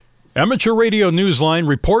Amateur Radio Newsline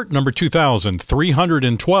report number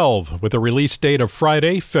 2312 with a release date of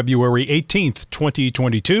Friday, February 18th,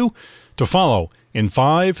 2022 to follow in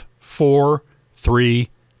 5, 4, 3,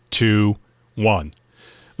 2, 1.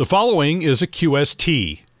 The following is a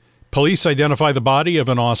QST. Police identify the body of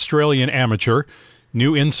an Australian amateur,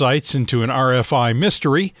 new insights into an RFI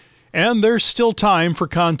mystery, and there's still time for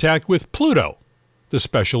contact with Pluto. The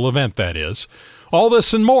special event, that is. All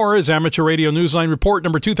this and more as Amateur Radio Newsline report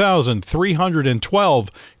number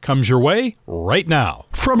 2312 comes your way right now.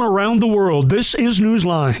 From around the world, this is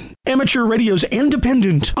Newsline, Amateur Radio's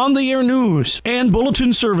independent, on-the-air news and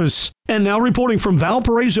bulletin service. And now reporting from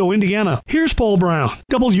Valparaiso, Indiana, here's Paul Brown,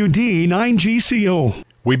 WD9GCO.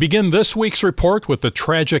 We begin this week's report with the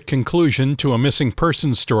tragic conclusion to a missing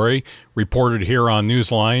persons story reported here on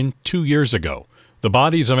Newsline 2 years ago. The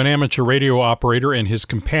bodies of an amateur radio operator and his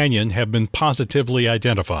companion have been positively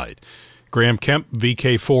identified. Graham Kemp,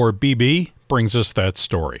 VK4BB, brings us that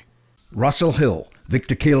story. Russell Hill,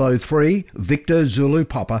 Victor Kilo 3, Victor Zulu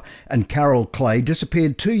Papa, and Carol Clay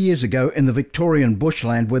disappeared 2 years ago in the Victorian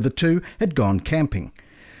bushland where the two had gone camping.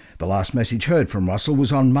 The last message heard from Russell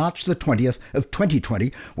was on March the 20th of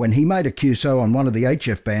 2020 when he made a QSO on one of the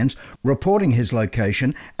HF bands reporting his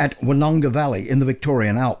location at Wononga Valley in the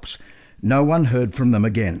Victorian Alps. No one heard from them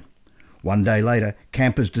again. 1 day later,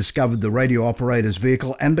 campers discovered the radio operator's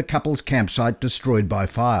vehicle and the couple's campsite destroyed by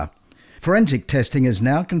fire. Forensic testing has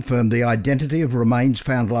now confirmed the identity of remains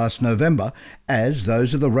found last November as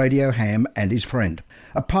those of the radio ham and his friend.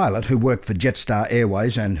 A pilot who worked for Jetstar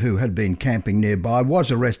Airways and who had been camping nearby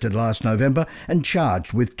was arrested last November and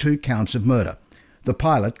charged with 2 counts of murder. The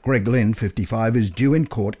pilot, Greg Lynn, 55, is due in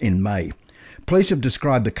court in May. Police have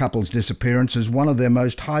described the couple's disappearance as one of their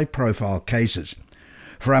most high-profile cases.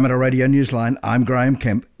 For Amateur Radio Newsline, I'm Graham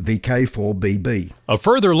Kemp, VK4BB. A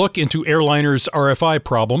further look into airliners' RFI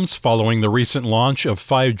problems following the recent launch of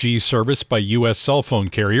 5G service by U.S. cell phone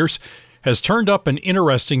carriers has turned up an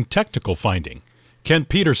interesting technical finding. Kent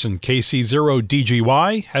Peterson,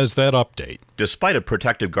 KC0DGY, has that update. Despite a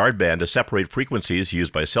protective guard band to separate frequencies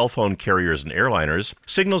used by cell phone carriers and airliners,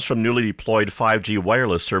 signals from newly deployed 5G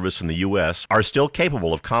wireless service in the U.S. are still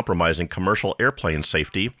capable of compromising commercial airplane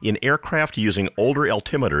safety in aircraft using older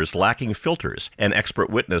altimeters lacking filters, an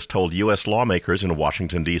expert witness told U.S. lawmakers in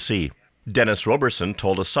Washington, D.C. Dennis Roberson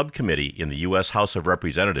told a subcommittee in the U.S. House of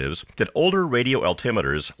Representatives that older radio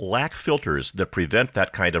altimeters lack filters that prevent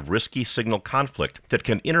that kind of risky signal conflict that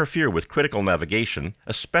can interfere with critical navigation,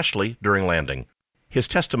 especially during landing. His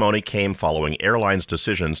testimony came following airlines'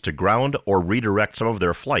 decisions to ground or redirect some of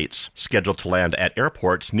their flights scheduled to land at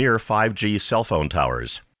airports near 5G cell phone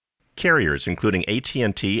towers. Carriers, including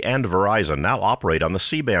AT&T and Verizon, now operate on the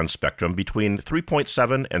C-band spectrum between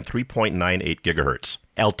 3.7 and 3.98 gigahertz.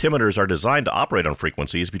 Altimeters are designed to operate on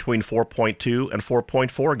frequencies between 4.2 and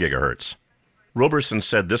 4.4 gigahertz. Roberson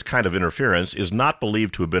said this kind of interference is not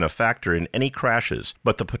believed to have been a factor in any crashes,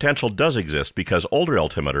 but the potential does exist because older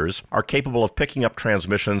altimeters are capable of picking up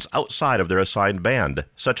transmissions outside of their assigned band,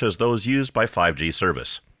 such as those used by 5G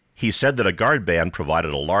service. He said that a guard band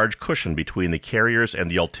provided a large cushion between the carriers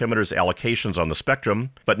and the altimeter's allocations on the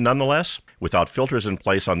spectrum, but nonetheless, without filters in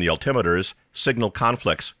place on the altimeters, signal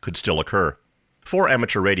conflicts could still occur. For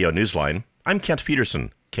Amateur Radio Newsline, I'm Kent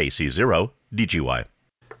Peterson, KC0DGY.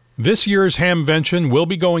 This year's Hamvention will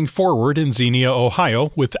be going forward in Xenia,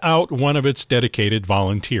 Ohio, without one of its dedicated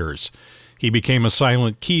volunteers. He became a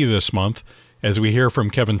silent key this month, as we hear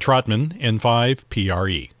from Kevin Trotman,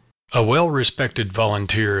 N5PRE. A well-respected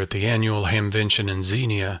volunteer at the annual Hamvention in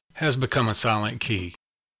Xenia has become a silent key.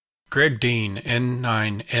 Greg Dean,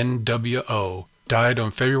 N9NWO, died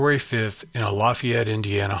on February 5th in a Lafayette,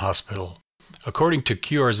 Indiana hospital. According to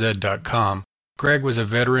QRZ.com, Greg was a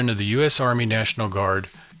veteran of the U.S. Army National Guard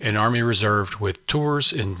and Army Reserve with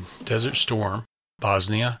tours in Desert Storm,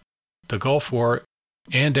 Bosnia, the Gulf War,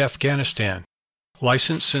 and Afghanistan.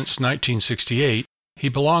 Licensed since 1968, he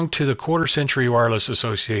belonged to the Quarter Century Wireless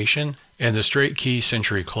Association and the Straight Key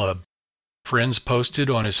Century Club. Friends posted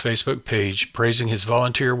on his Facebook page praising his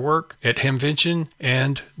volunteer work at Hamvention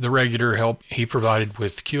and the regular help he provided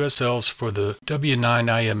with QSLs for the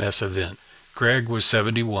W9IMS event. Greg was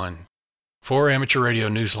 71. For Amateur Radio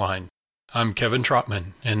Newsline, I'm Kevin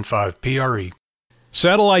Trotman, N5PRE.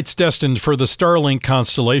 Satellites destined for the Starlink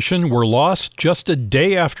constellation were lost just a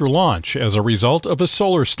day after launch as a result of a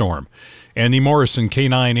solar storm. Andy Morrison,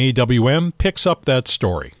 K9AWM, picks up that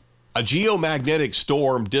story. A geomagnetic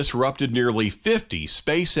storm disrupted nearly 50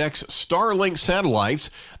 SpaceX Starlink satellites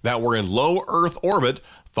that were in low Earth orbit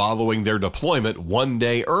following their deployment 1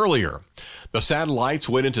 day earlier. The satellites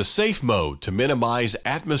went into safe mode to minimize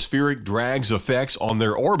atmospheric drag's effects on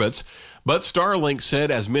their orbits, but Starlink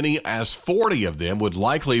said as many as 40 of them would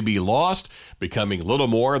likely be lost, becoming little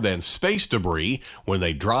more than space debris when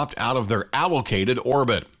they dropped out of their allocated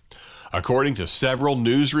orbit. According to several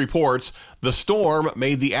news reports, the storm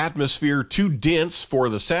made the atmosphere too dense for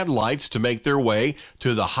the satellites to make their way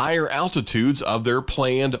to the higher altitudes of their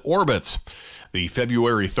planned orbits. The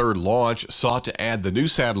February 3rd launch sought to add the new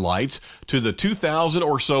satellites to the 2,000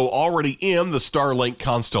 or so already in the Starlink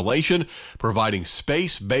constellation, providing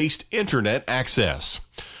space-based internet access.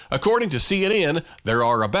 According to CNN, there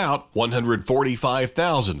are about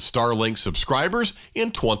 145,000 Starlink subscribers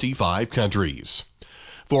in 25 countries.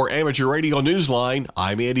 For Amateur Radio Newsline,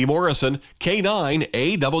 I'm Andy Morrison,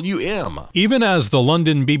 K9AWM. Even as the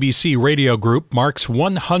London BBC Radio Group marks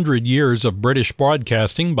 100 years of British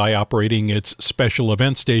broadcasting by operating its special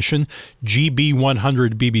event station,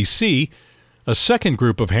 GB100 BBC, a second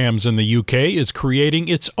group of hams in the UK is creating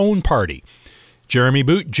its own party. Jeremy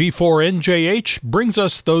Boot, G4NJH, brings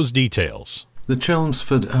us those details. The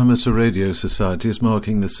Chelmsford Amateur Radio Society is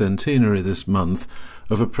marking the centenary this month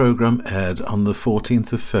of a programme aired on the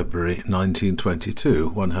 14th of February 1922,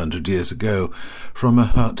 100 years ago, from a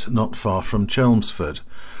hut not far from Chelmsford.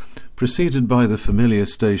 Preceded by the familiar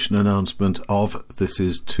station announcement of "This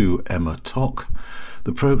is to Emma Tock,"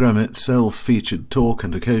 the programme itself featured talk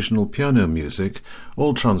and occasional piano music,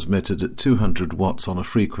 all transmitted at 200 watts on a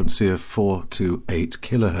frequency of 4 to 8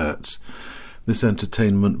 kilohertz. This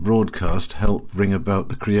entertainment broadcast helped bring about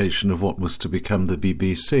the creation of what was to become the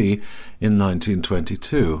BBC in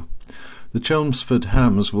 1922. The Chelmsford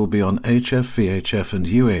hams will be on HF, VHF and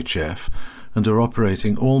UHF and are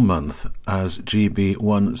operating all month as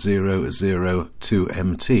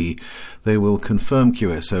GB1002MT. They will confirm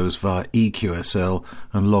QSOs via EQSL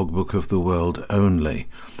and Logbook of the World only.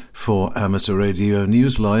 For Amateur Radio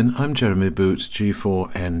Newsline, I'm Jeremy Boot,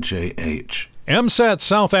 G4NJH. AMSAT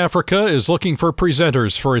South Africa is looking for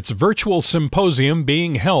presenters for its virtual symposium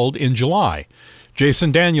being held in July.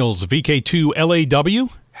 Jason Daniels,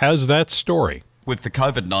 VK2LAW, has that story. With the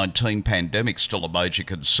COVID-19 pandemic still a major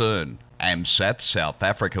concern, AMSAT South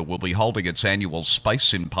Africa will be holding its annual Space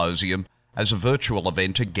Symposium as a virtual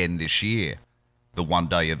event again this year. The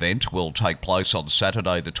one-day event will take place on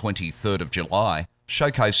Saturday the 23rd of July,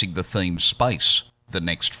 showcasing the theme Space, the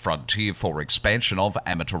next frontier for expansion of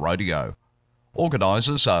amateur radio.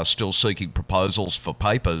 Organisers are still seeking proposals for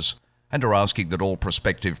papers and are asking that all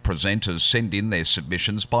prospective presenters send in their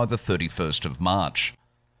submissions by the 31st of March.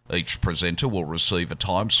 Each presenter will receive a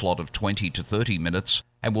time slot of 20 to 30 minutes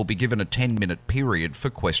and will be given a 10-minute period for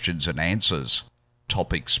questions and answers.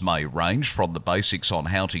 Topics may range from the basics on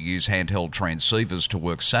how to use handheld transceivers to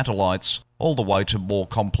work satellites, all the way to more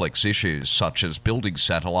complex issues such as building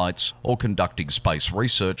satellites or conducting space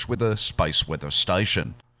research with a space weather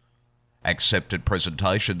station. Accepted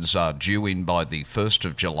presentations are due in by the 1st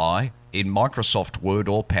of July in Microsoft Word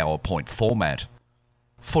or PowerPoint format.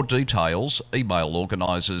 For details, email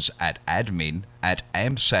organisers at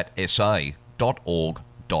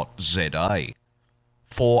admin@amsatsa.org.za.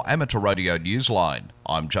 For Amateur Radio Newsline,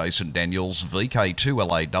 I'm Jason Daniels,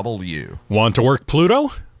 VK2LAW. Want to work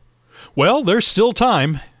Pluto? Well, there's still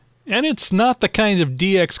time, and it's not the kind of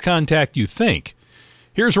DX contact you think.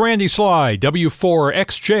 Here's Randy Sly,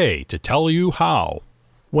 W4XJ, to tell you how.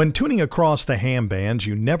 When tuning across the ham bands,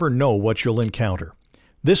 you never know what you'll encounter.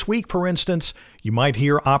 This week, for instance, you might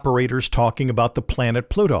hear operators talking about the planet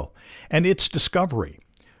Pluto and its discovery.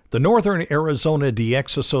 The Northern Arizona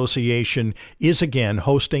DX Association is again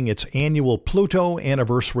hosting its annual Pluto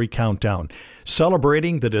Anniversary Countdown,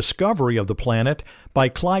 celebrating the discovery of the planet by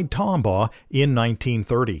Clyde Tombaugh in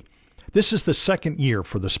 1930. This is the second year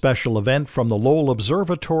for the special event from the Lowell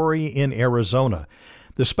Observatory in Arizona.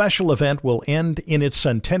 The special event will end in its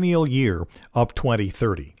centennial year of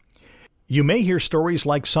 2030. You may hear stories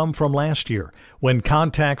like some from last year, when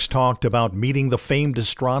contacts talked about meeting the famed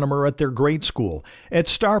astronomer at their grade school, at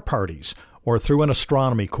star parties, or through an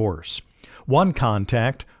astronomy course. One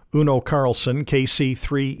contact, Uno Carlson,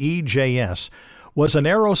 KC3EJS, was an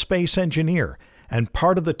aerospace engineer and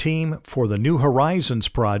part of the team for the New Horizons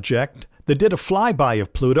project that did a flyby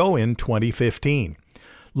of Pluto in 2015.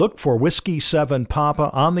 Look for Whiskey 7 Papa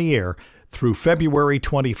on the air through February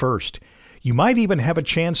 21st. You might even have a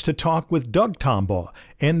chance to talk with Doug Tombaugh,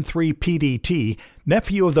 N3PDT,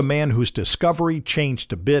 nephew of the man whose discovery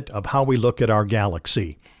changed a bit of how we look at our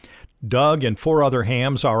galaxy. Doug and 4 other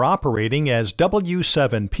hams are operating as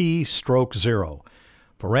W7P/0.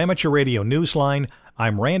 For Amateur Radio Newsline,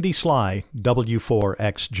 I'm Randy Sly,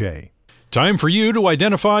 W4XJ. Time for you to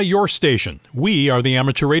identify your station. We are the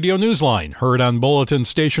Amateur Radio Newsline, heard on bulletin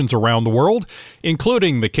stations around the world,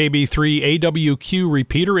 including the KB3 AWQ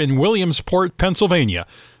repeater in Williamsport, Pennsylvania,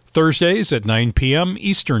 Thursdays at 9 p.m.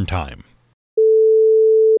 Eastern Time.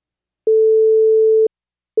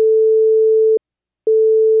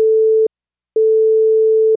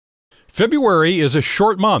 February is a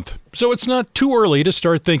short month, so it's not too early to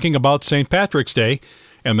start thinking about St. Patrick's Day,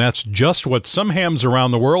 and that's just what some hams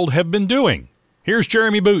around the world have been doing. Here's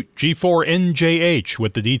Jeremy Boot, G4NJH,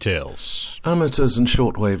 with the details. Amateurs and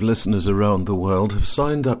shortwave listeners around the world have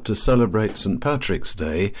signed up to celebrate St. Patrick's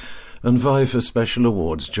Day and vie for special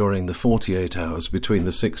awards during the 48 hours between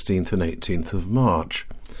the 16th and 18th of March.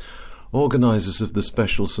 Organisers of the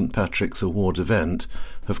special St. Patrick's Award event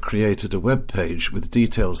have created a web page with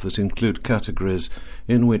details that include categories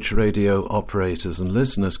in which radio operators and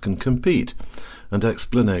listeners can compete, and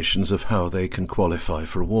explanations of how they can qualify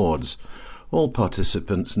for awards. All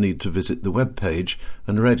participants need to visit the web page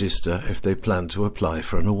and register if they plan to apply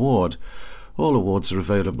for an award. All awards are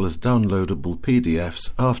available as downloadable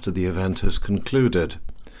PDFs after the event has concluded.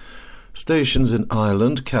 Stations in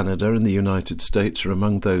Ireland, Canada and the United States are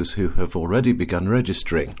among those who have already begun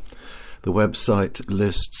registering. The website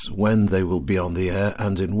lists when they will be on the air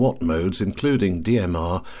and in what modes, including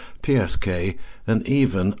DMR, PSK, and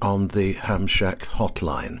even on the Ham Shack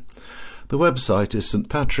hotline. The website is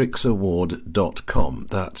stpatricksaward.com.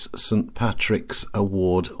 That's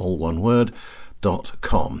stpatricksaward, all one word,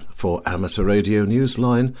 .com. For Amateur Radio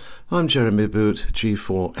Newsline, I'm Jeremy Boot,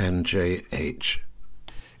 G4NJH.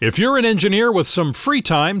 If you're an engineer with some free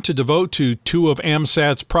time to devote to two of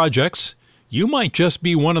AMSAT's projects, you might just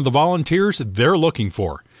be one of the volunteers they're looking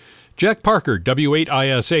for. Jack Parker,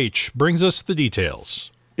 W8ISH, brings us the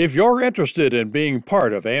details. If you're interested in being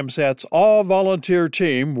part of AMSAT's all-volunteer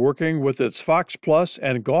team working with its Fox Plus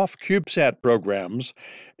and Golf CubeSat programs,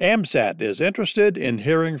 AMSAT is interested in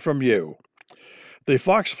hearing from you. The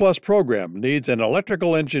Fox Plus program needs an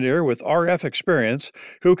electrical engineer with RF experience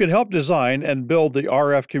who can help design and build the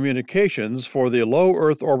RF communications for the low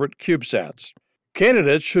Earth orbit CubeSats.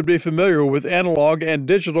 Candidates should be familiar with analog and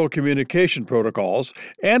digital communication protocols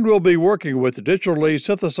and will be working with digitally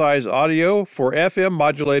synthesized audio for FM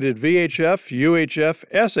modulated VHF, UHF,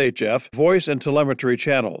 SHF, voice and telemetry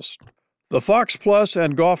channels. The Fox Plus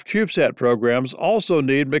and Golf CubeSat programs also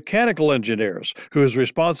need mechanical engineers whose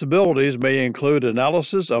responsibilities may include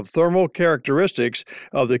analysis of thermal characteristics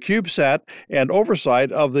of the CubeSat and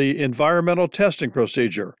oversight of the environmental testing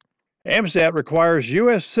procedure. AMSAT requires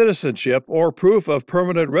U.S. citizenship or proof of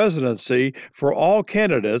permanent residency for all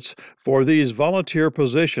candidates for these volunteer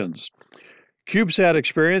positions. CubeSat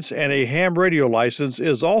experience and a ham radio license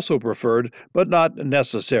is also preferred, but not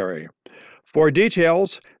necessary. For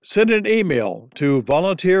details, send an email to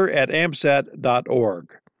volunteer@amsat.org.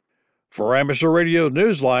 For Amateur Radio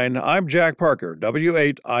Newsline, I'm Jack Parker,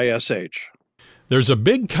 W8ISH. There's a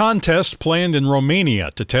big contest planned in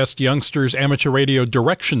Romania to test youngsters' amateur radio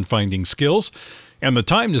direction-finding skills, and the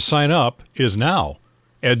time to sign up is now.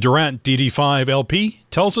 Ed Durant, DD5LP,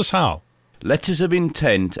 tells us how. Letters of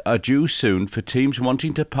intent are due soon for teams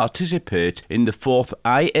wanting to participate in the 4th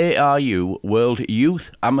IARU World Youth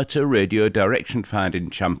Amateur Radio Direction Finding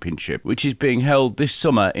Championship, which is being held this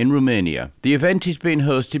summer in Romania. The event is being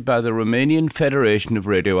hosted by the Romanian Federation of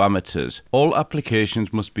Radio Amateurs. All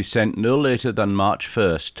applications must be sent no later than March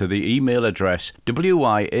 1st to the email address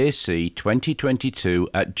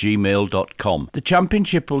wyac2022@gmail.com. The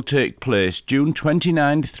championship will take place June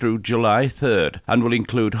 29th through July 3rd and will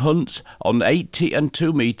include hunts on 80 and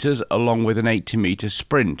 2 metres along with an 80-metre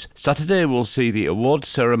sprint. Saturday will see the awards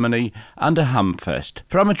ceremony and a hamfest.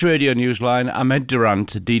 For Amateur Radio Newsline, I'm Ed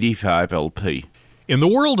Durant, DD5LP. In the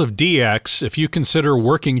world of DX, if you consider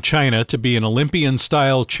working China to be an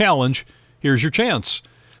Olympian-style challenge, here's your chance.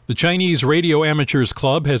 The Chinese Radio Amateurs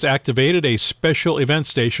Club has activated a special event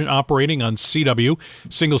station operating on CW,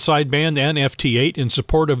 single sideband, and FT8 in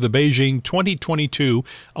support of the Beijing 2022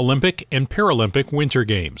 Olympic and Paralympic Winter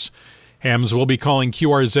Games. Hams will be calling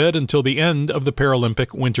QRZ until the end of the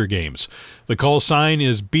Paralympic Winter Games. The call sign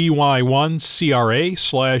is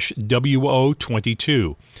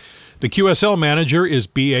BY1CRA/WO22. The QSL manager is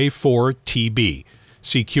BA4TB.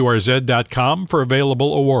 See QRZ.com for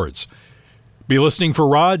available awards. Be listening for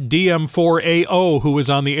Rod DM4AO, who is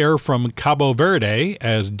on the air from Cabo Verde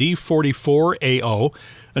as D44AO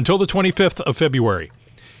until the 25th of February.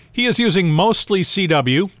 He is using mostly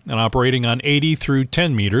CW and operating on 80 through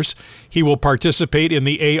 10 meters. He will participate in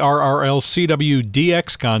the ARRL CW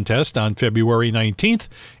DX contest on February 19th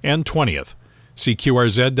and 20th. See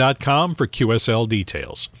QRZ.com for QSL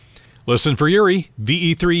details. Listen for Yuri,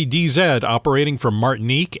 VE3DZ, operating from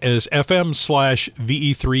Martinique as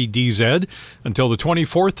FM/VE3DZ until the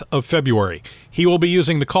 24th of February. He will be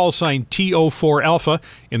using the call sign TO4 Alpha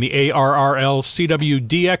in the ARRL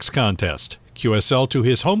CWDX contest. QSL to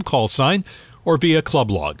his home call sign or via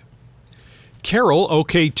club log. Carol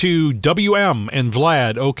OK2WM and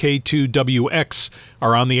Vlad OK2WX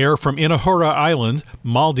are on the air from Inahura Island,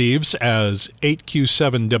 Maldives as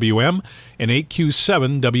 8Q7WM and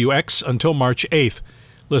 8Q7WX until March 8th.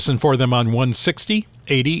 Listen for them on 160,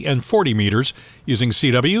 80, and 40 meters using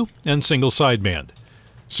CW and single sideband.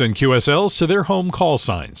 Send QSLs to their home call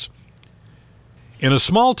signs. In a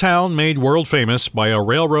small town made world famous by a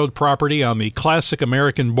railroad property on the classic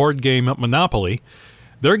American board game Monopoly,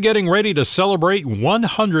 they're getting ready to celebrate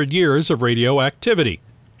 100 years of radio activity.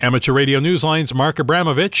 Amateur Radio Newsline's Mark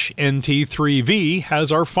Abramovich, NT3V,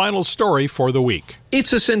 has our final story for the week.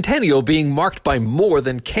 It's a centennial being marked by more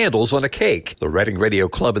than candles on a cake. The Reading Radio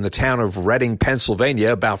Club in the town of Reading,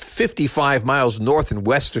 Pennsylvania, about 55 miles north and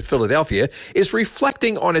west of Philadelphia, is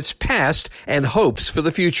reflecting on its past and hopes for the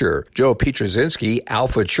future. Joe Pietraszynski,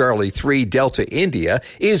 Alpha Charlie 3 Delta India,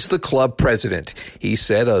 is the club president. He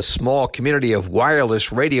said a small community of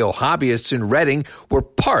wireless radio hobbyists in Reading were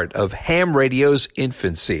part of ham radio's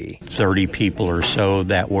infancy. 30 people or so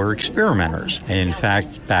that were experimenters. And in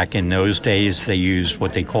fact, back in those days, they used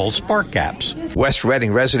what they call spark gaps. West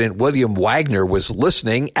Reading resident William Wagner was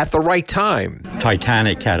listening at the right time.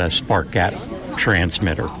 Titanic had a spark gap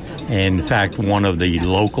transmitter. In fact, one of the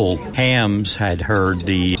local hams had heard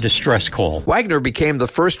the distress call. Wagner became the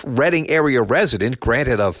first Reading area resident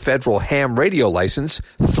granted a federal ham radio license,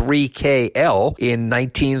 3KL, in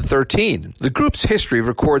 1913. The group's history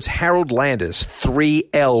records Harold Landis,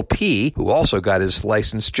 3LP, who also got his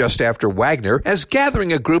license just after Wagner, as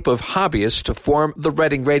gathering a group of hobbyists to form the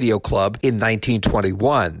Reading Radio Club in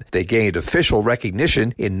 1921. They gained official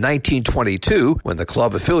recognition in 1922 when the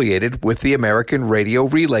club affiliated with the American Radio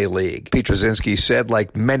Relay League. Pietraszynski said,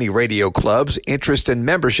 like many radio clubs, interest and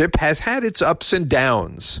membership has had its ups and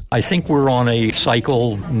downs. I think we're on a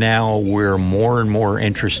cycle now where more and more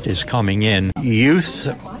interest is coming in. Youth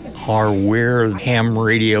are where ham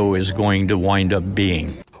radio is going to wind up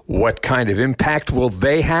being. What kind of impact will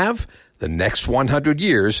they have? The next 100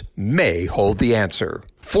 years may hold the answer.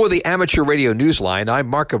 For the Amateur Radio Newsline, I'm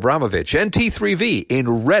Mark Abramovich, NT3V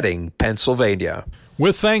in Reading, Pennsylvania.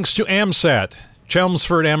 With thanks to AMSAT,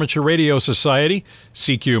 Chelmsford Amateur Radio Society,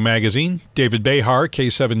 CQ Magazine, David Behar,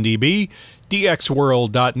 K7DB,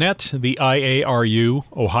 DXWorld.net, the IARU,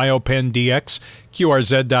 Ohio Penn DX,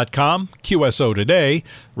 QRZ.com, QSO Today,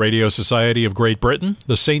 Radio Society of Great Britain,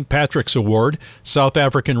 the St. Patrick's Award, South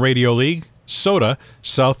African Radio League, SOTA,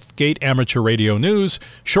 Southgate Amateur Radio News,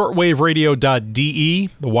 shortwaveradio.de,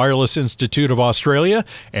 the Wireless Institute of Australia,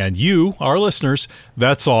 and you, our listeners.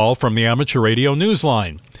 That's all from the Amateur Radio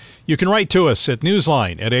Newsline. You can write to us at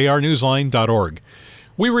newsline@arnewsline.org.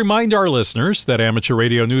 We remind our listeners that Amateur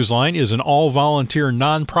Radio Newsline is an all-volunteer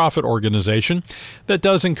nonprofit organization that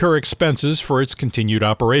does incur expenses for its continued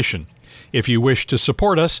operation. If you wish to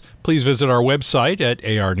support us, please visit our website at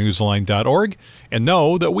arnewsline.org and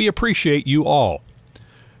know that we appreciate you all.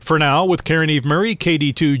 For now, with Karen Eve Murray,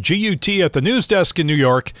 KD2GUT at the news desk in New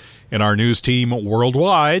York, and our news team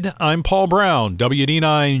worldwide, I'm Paul Brown,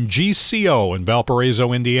 WD9GCO in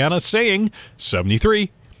Valparaiso, Indiana, saying 73.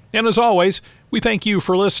 And as always, we thank you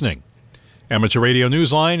for listening. Amateur Radio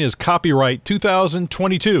Newsline is copyright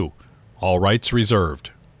 2022. All rights reserved.